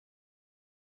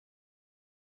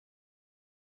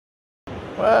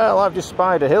Well, I've just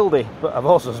spied a Hildy, but I've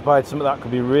also spied something that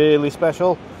could be really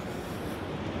special.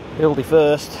 Hildy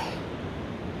first.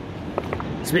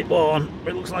 It's a bit worn,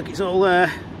 but it looks like it's all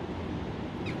there.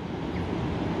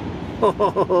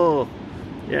 Oh,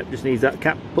 yep, just needs that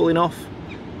cap pulling off.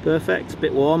 Perfect, a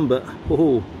bit warm, but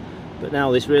oh, but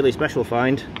now this really special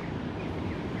find.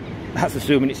 That's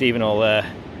assuming it's even all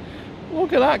there.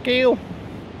 Look at that keel.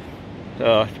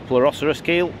 Oh, Pleuroceros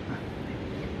keel.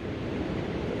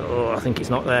 Oh, I think it's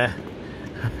not there.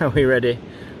 Are we ready?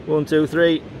 1, 2,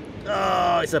 3.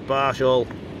 Oh, it's a partial.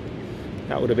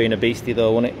 That would have been a beastie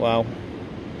though, wouldn't it? Wow.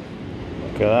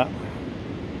 Look at that.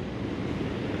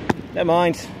 Never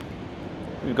mind.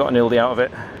 We've got an Hildy out of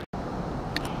it.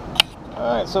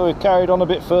 Alright, so we've carried on a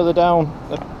bit further down.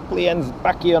 The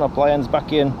Pliensbachian or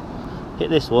Pliensbachian hit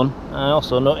this one. I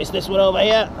also noticed this one over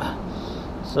here.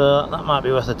 So that might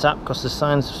be worth a tap because there's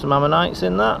signs of some ammonites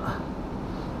in that.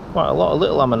 Quite a lot of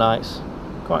little ammonites.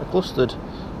 Quite clustered.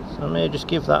 So I may just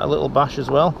give that a little bash as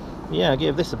well. Yeah, I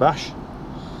gave this a bash.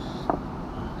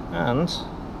 And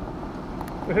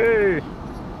woohoo!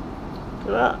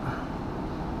 Look at that.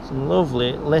 Some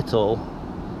lovely little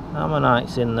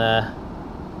ammonites in there.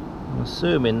 I'm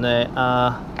assuming they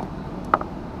are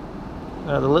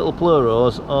the little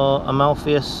pleuros or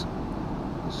Amalpheus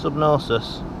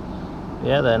subnosus.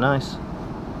 Yeah, they're nice.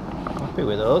 Happy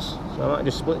with those. So I might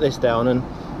just split this down and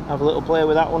have a little play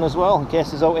with that one as well, in case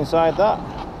there's out inside that.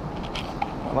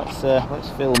 Let's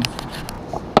film.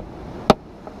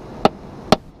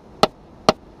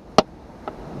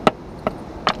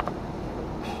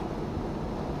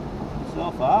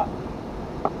 So far.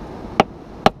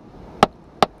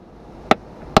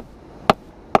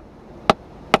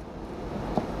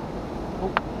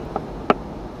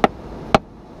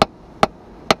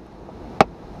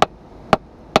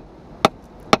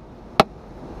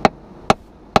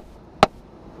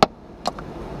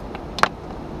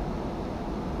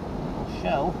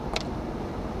 Shell.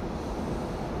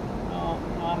 No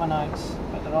ammonites,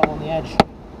 but they're all on the edge.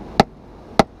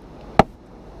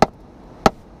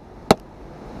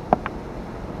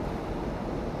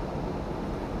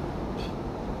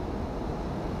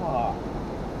 Oh,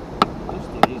 just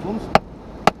do these ones.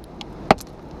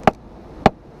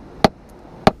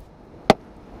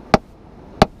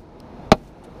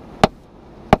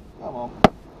 Come on,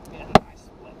 get a nice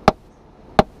split.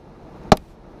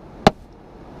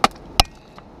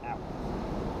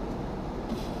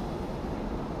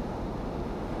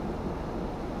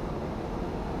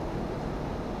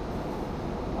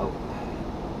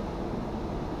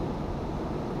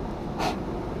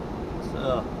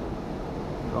 So,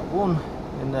 we've got one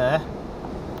in there,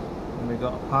 and we've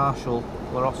got a partial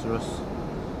Pleuroceros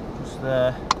just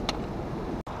there.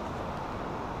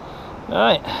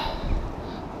 Right,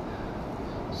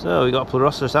 so we've got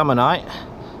Pleuroceros ammonite,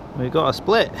 and we've got a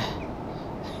split.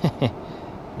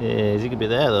 Is it going to be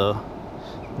there though?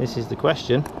 This is the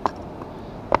question.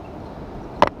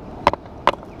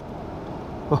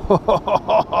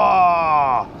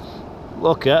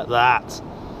 Look at that.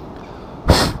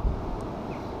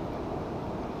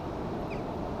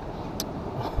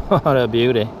 What a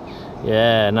beauty.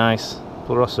 Yeah, nice.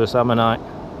 Pleuroceros ammonite.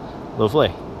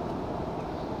 Lovely.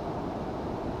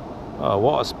 Oh,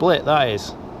 what a split that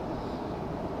is.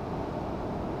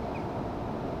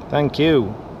 Thank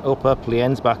you, Upper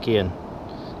Pliensbachian.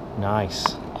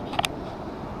 Nice.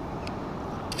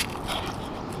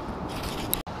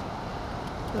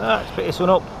 Let's pick this one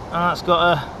up, and that's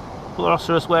got a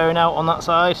Pleuroceros wearing out on that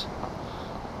side.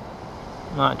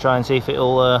 Might try and see if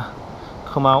it'll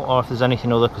come out, or if there's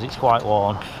anything other, because it's quite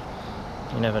worn.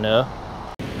 You never know.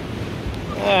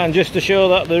 And just to show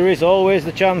that there is always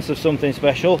the chance of something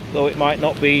special, though it might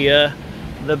not be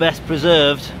the best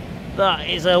preserved, that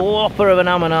is a whopper of an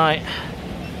ammonite.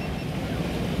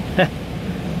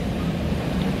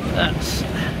 That's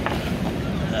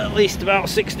at least about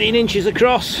 16 inches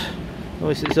across.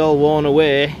 Obviously it's all worn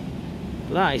away,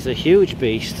 but that is a huge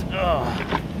beast. Oh,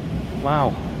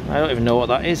 wow, I don't even know what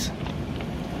that is.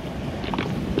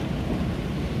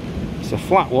 It's a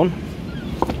flat one,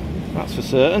 that's for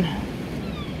certain.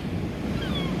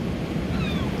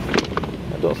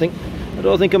 I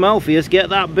don't think Amalpheus get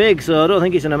that big, so I don't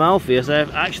think it's an Amalpheus. I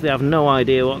actually have no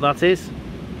idea what that is.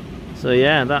 So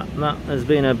yeah, that has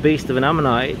been a beast of an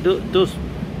ammonite. It does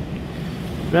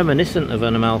reminiscent of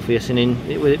an Amalpheus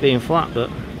with it being flat, but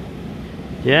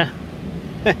yeah.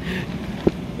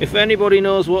 If anybody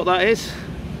knows what that is,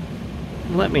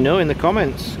 let me know in the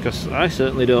comments, because I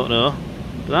certainly don't know.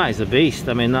 But that is a beast.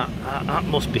 I mean, that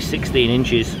must be 16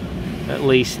 inches at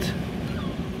least.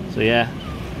 So yeah,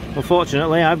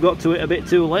 unfortunately I've got to it a bit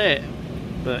too late,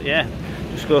 but yeah,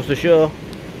 just goes to show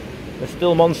there's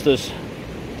still monsters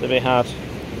to be had.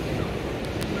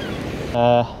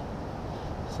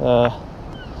 So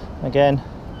again,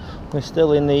 we're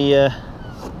still in the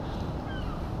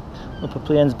upper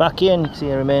Pliensbachian. You can see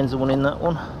there remains the one in that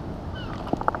one.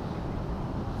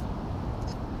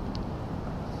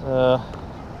 So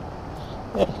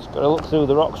yeah, just got to look through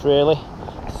the rocks really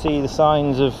to see the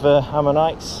signs of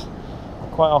ammonites.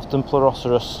 Quite often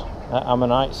Pleuroceros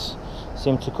ammonites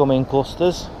seem to come in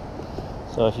clusters,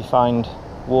 so if you find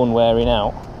one wearing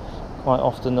out, quite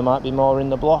often there might be more in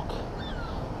the block.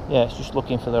 Yeah, it's just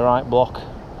looking for the right block.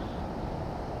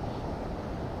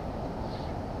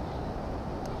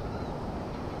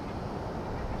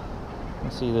 You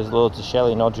can see there's loads of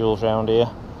shelly nodules around here,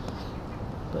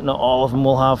 but not all of them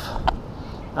will have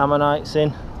ammonites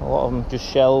in. A lot of them just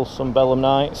shells, some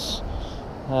belemnites.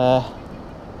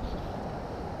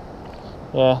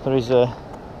 Yeah, there is a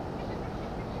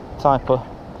type of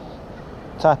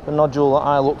nodule that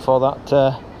I look for that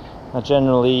I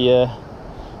generally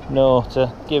know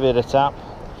to give it a tap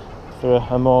for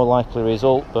a more likely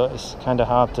result, but it's kind of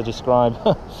hard to describe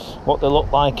what they look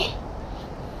like.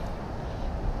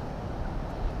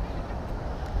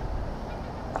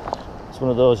 It's one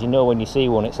of those, you know, when you see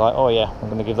one it's like, oh yeah, I'm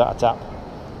going to give that a tap.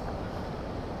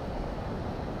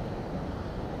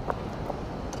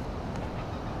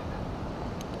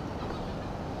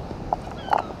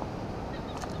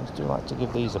 I do like to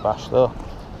give these a bash though.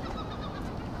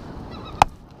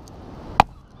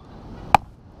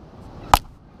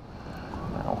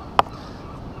 Now,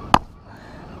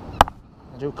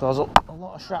 I do cause a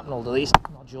lot of shrapnel to these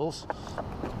nodules.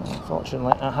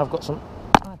 Unfortunately, I have got some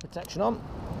eye protection on.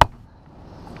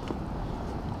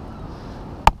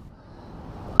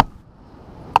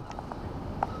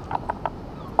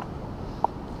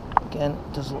 Again,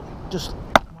 it does look just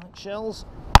like shells.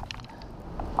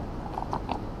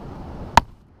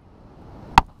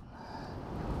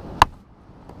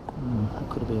 There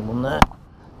could have been one there.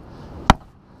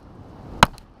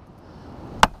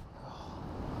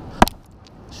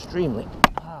 Extremely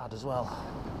hard as well.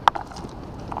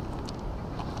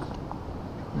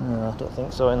 No, I don't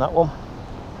think so in that one.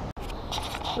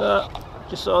 So,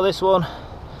 just saw this one.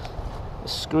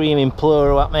 Screaming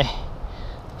pleuro at me.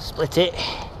 Split it.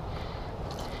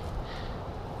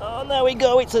 Oh, there we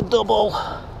go, it's a double.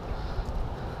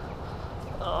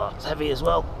 Oh, it's heavy as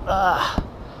well.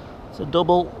 It's a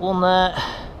double, one there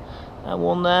and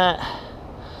one there.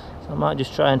 So I might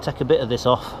just try and take a bit of this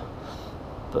off,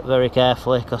 but very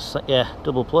carefully, because yeah,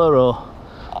 double pleuro.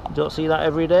 You don't see that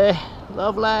every day.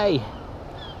 Lovely.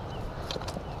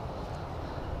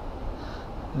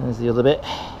 There's the other bit.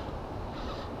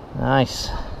 Nice.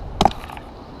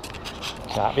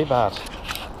 Can't be bad.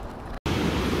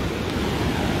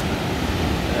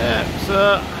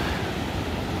 So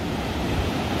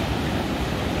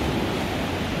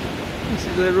this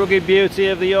is the rugged beauty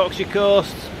of the Yorkshire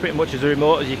coast, pretty much as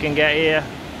remote as you can get here.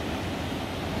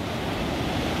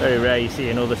 Very rare you see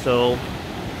another sole.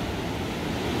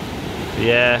 So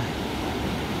yeah,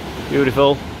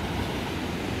 beautiful.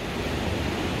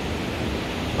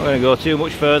 Not going to go too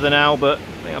much further now, but I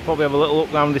think I'll probably have a little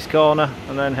look round this corner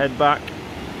and then head back.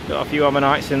 Got a few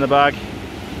ammonites in the bag.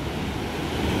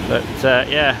 But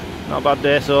yeah, not a bad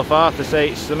day so far to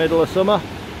say it's the middle of summer.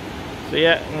 So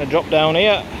yeah, I'm going to drop down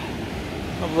here,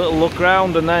 have a little look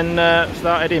round and then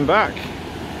start heading back.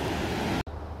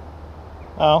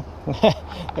 Oh,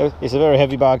 it's a very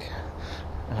heavy bag.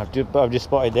 I've just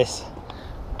spotted this.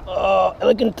 Oh,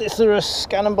 Eleganticeros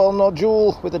cannonball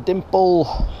nodule with a dimple.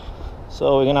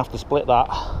 So we're going to have to split that,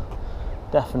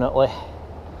 definitely.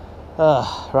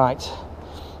 Right,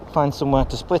 find somewhere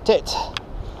to split it.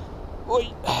 Oi.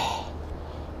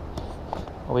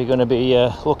 Are we going to be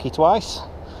lucky twice?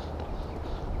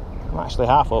 I'm actually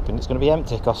half hoping it's going to be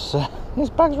empty because this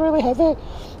bag's really heavy.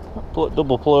 That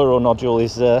double pleuro nodule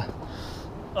is a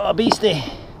beastie.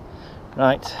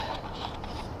 Right,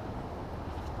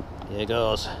 here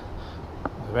goes.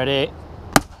 Ready?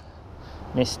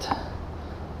 Missed.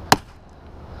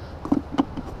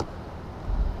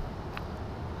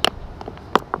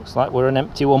 Looks like we're an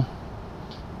empty one.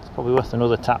 It's probably worth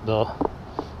another tap though,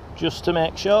 just to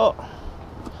make sure.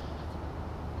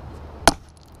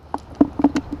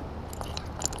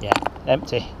 Yeah,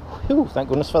 empty. Whew, thank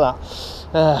goodness for that.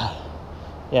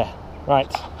 Yeah,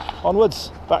 right,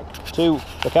 onwards, back to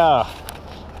the car,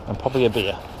 and probably a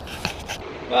beer.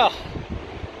 Well,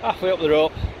 halfway up the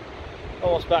rope,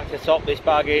 almost back to the top. This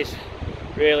bag is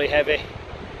really heavy.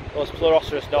 Those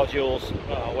Pleuroceros nodules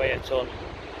weigh a ton.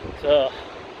 So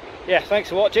yeah, thanks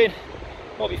for watching.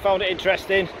 Hope you found it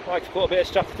interesting. I'd like to put a bit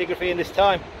of stratigraphy in this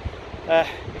time.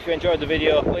 If you enjoyed the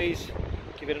video, please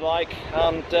give it a like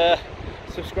and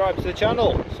subscribe to the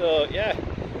channel. So yeah,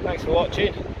 thanks for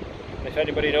watching, and if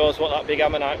anybody knows what that big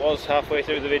ammonite was halfway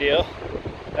through the video,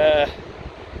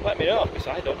 let me know, because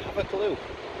I don't have a clue.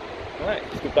 Right,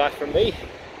 it's goodbye from me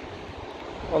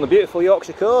on the beautiful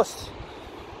Yorkshire coast.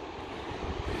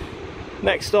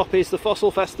 Next stop is the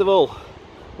Fossil Festival.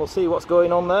 We'll see what's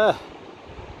going on there.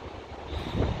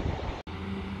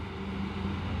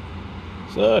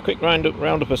 So a quick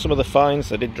roundup of some of the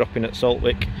finds. I did drop in at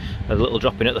Saltwick, a little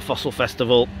drop in at the Fossil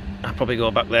Festival. I'll probably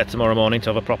go back there tomorrow morning to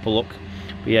have a proper look.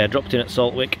 But yeah, dropped in at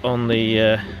Saltwick on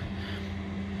the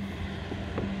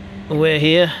way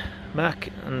here back,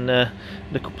 and a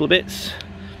couple of bits.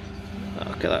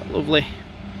 Look at that lovely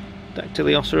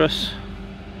Dactylioceras.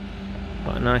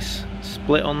 Quite a nice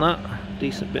split on that.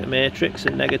 Decent bit of matrix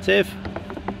in negative.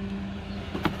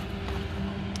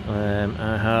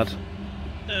 I had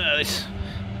this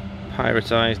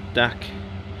pyrotised DAC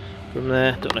from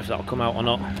there. Don't know if that'll come out or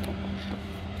not.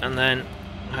 And then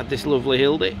I had this lovely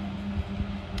Hildy.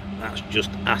 That's just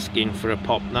asking for a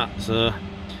pop, that, so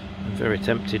I'm very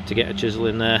tempted to get a chisel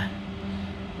in there.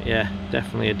 But yeah,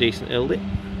 definitely a decent Hildy.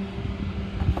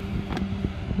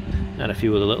 And a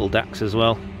few other little DACs as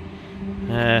well.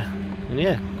 And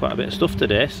yeah, quite a bit of stuff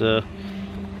today, so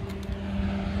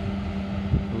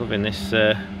loving this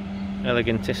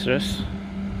Eleganticerus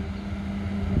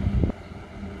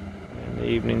in the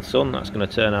evening sun. That's going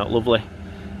to turn out lovely.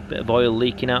 Bit of oil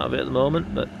leaking out of it at the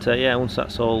moment, but yeah, once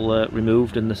that's all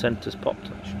removed and the centre's popped,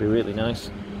 that should be really nice.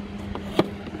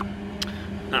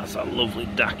 That's a lovely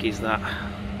DAC, is that?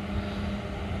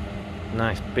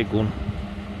 Nice big one.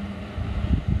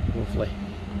 Lovely.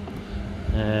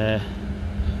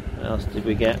 What else did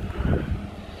we get?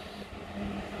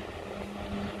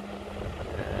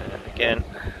 Again,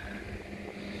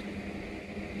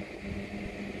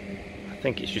 I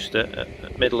think it's just a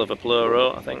middle of a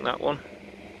pleuro, I think, that one.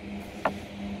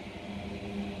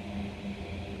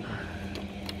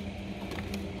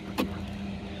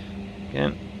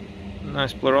 Again,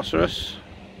 nice Pleuroceras,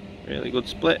 really good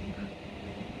split,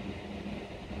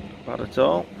 not bad at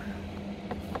all.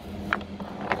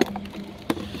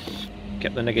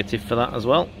 Kept the negative for that as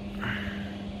well.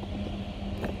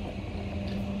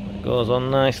 It goes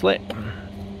on nicely.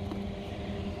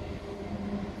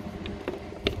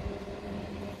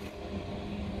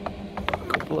 A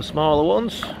couple of smaller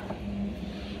ones.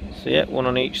 So yeah, one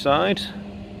on each side.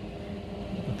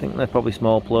 I think they're probably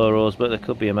small pleuros, but there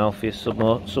could be Amalpheus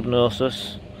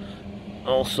subnosus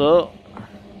also.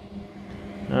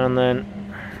 And then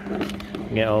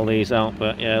get all these out,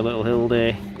 but yeah, a little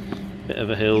Hildy. Bit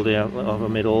of a Hildy, a little of a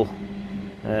middle,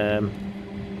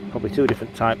 probably two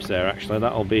different types there actually.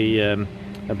 That'll be a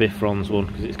Bifrons one,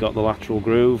 because it's got the lateral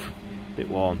groove, a bit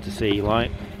warm to see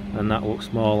like, and that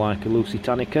looks more like a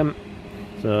Lusitanicum.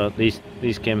 So these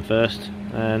came first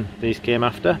and these came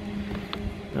after.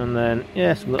 And then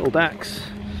yeah, some little DACs.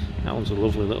 That one's a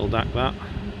lovely little DAC, that,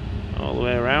 all the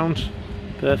way around,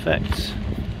 perfect.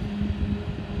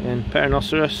 And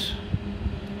Perinoceras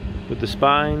with the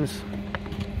spines.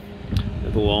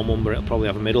 A warm one, but it'll probably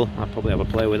have a middle. I'll probably have a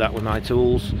play with that with my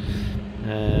tools.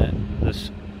 There's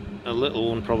a little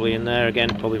one probably in there, again,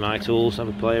 probably my tools, have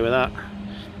a play with that.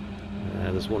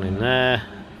 There's one in there.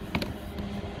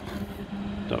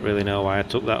 Don't really know why I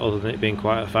took that other than it being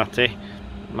quite a fatty.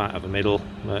 Might have a middle,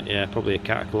 but yeah, probably a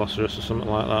Catacolocerus or something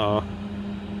like that, or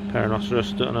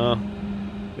Perinoceras, don't know.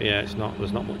 But yeah, it's not,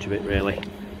 there's not much of it really.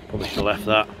 Probably should have left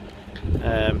that.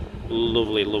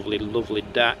 Lovely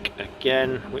DAC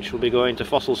again, which will be going to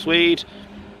Fossil Swede.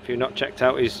 If you've not checked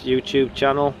out his YouTube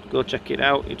channel, go check it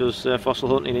out. He does fossil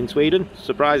hunting in Sweden,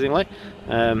 surprisingly.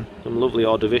 Some lovely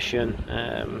Ordovician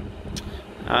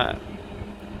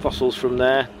fossils from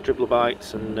there,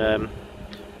 trilobites and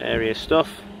area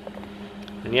stuff.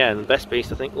 And yeah, the best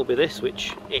piece I think will be this,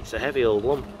 which it's a heavy old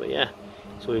lump, but yeah.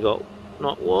 So we've got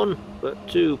not one but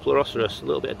two Pleuroceras. A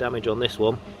little bit of damage on this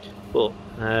one, but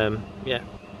yeah,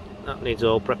 that needs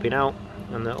all prepping out,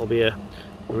 and that'll be a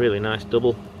really nice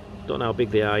double. Don't know how big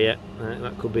they are yet.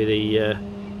 That could be the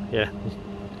yeah,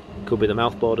 could be the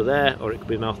mouth border there, or it could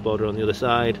be the mouth border on the other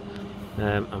side.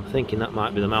 I'm thinking that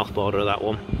might be the mouth border of that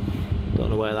one. Don't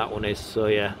know where that one is. So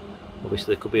yeah,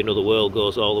 obviously there could be another world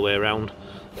goes all the way around.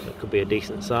 It could be a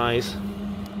decent size.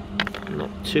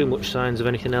 Not too much signs of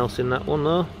anything else in that one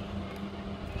though.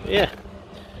 But yeah,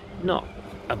 not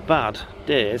a bad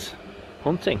day's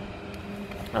hunting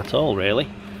at all really.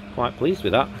 Quite pleased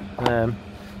with that.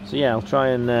 So yeah, I'll try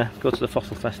and go to the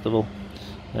Fossil Festival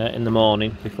in the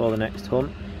morning before the next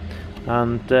hunt,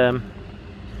 and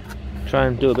try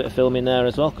and do a bit of filming there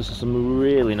as well, because there's some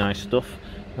really nice stuff.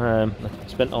 I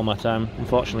spent all my time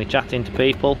unfortunately chatting to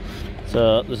people.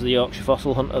 So there's the Yorkshire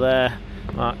fossil hunter there,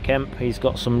 Mark Kemp. He's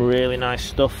got some really nice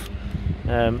stuff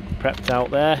prepped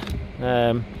out there,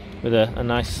 with a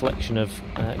nice selection of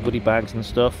goodie bags and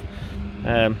stuff.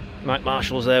 Mike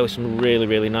Marshall's there with some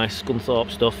really nice Scunthorpe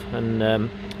stuff, and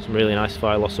some really nice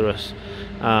Phylloceros,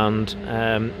 and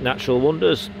Natural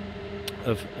Wonders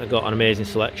have got an amazing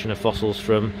selection of fossils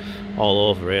from all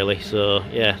over really. So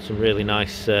yeah, some really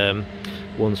nice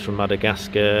ones from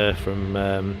Madagascar, from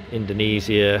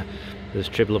Indonesia. There's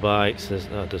trilobites,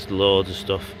 there's loads of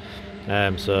stuff.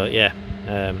 So yeah,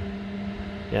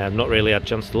 I've not really had a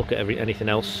chance to look at anything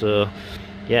else, so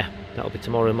yeah, that'll be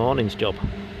tomorrow morning's job.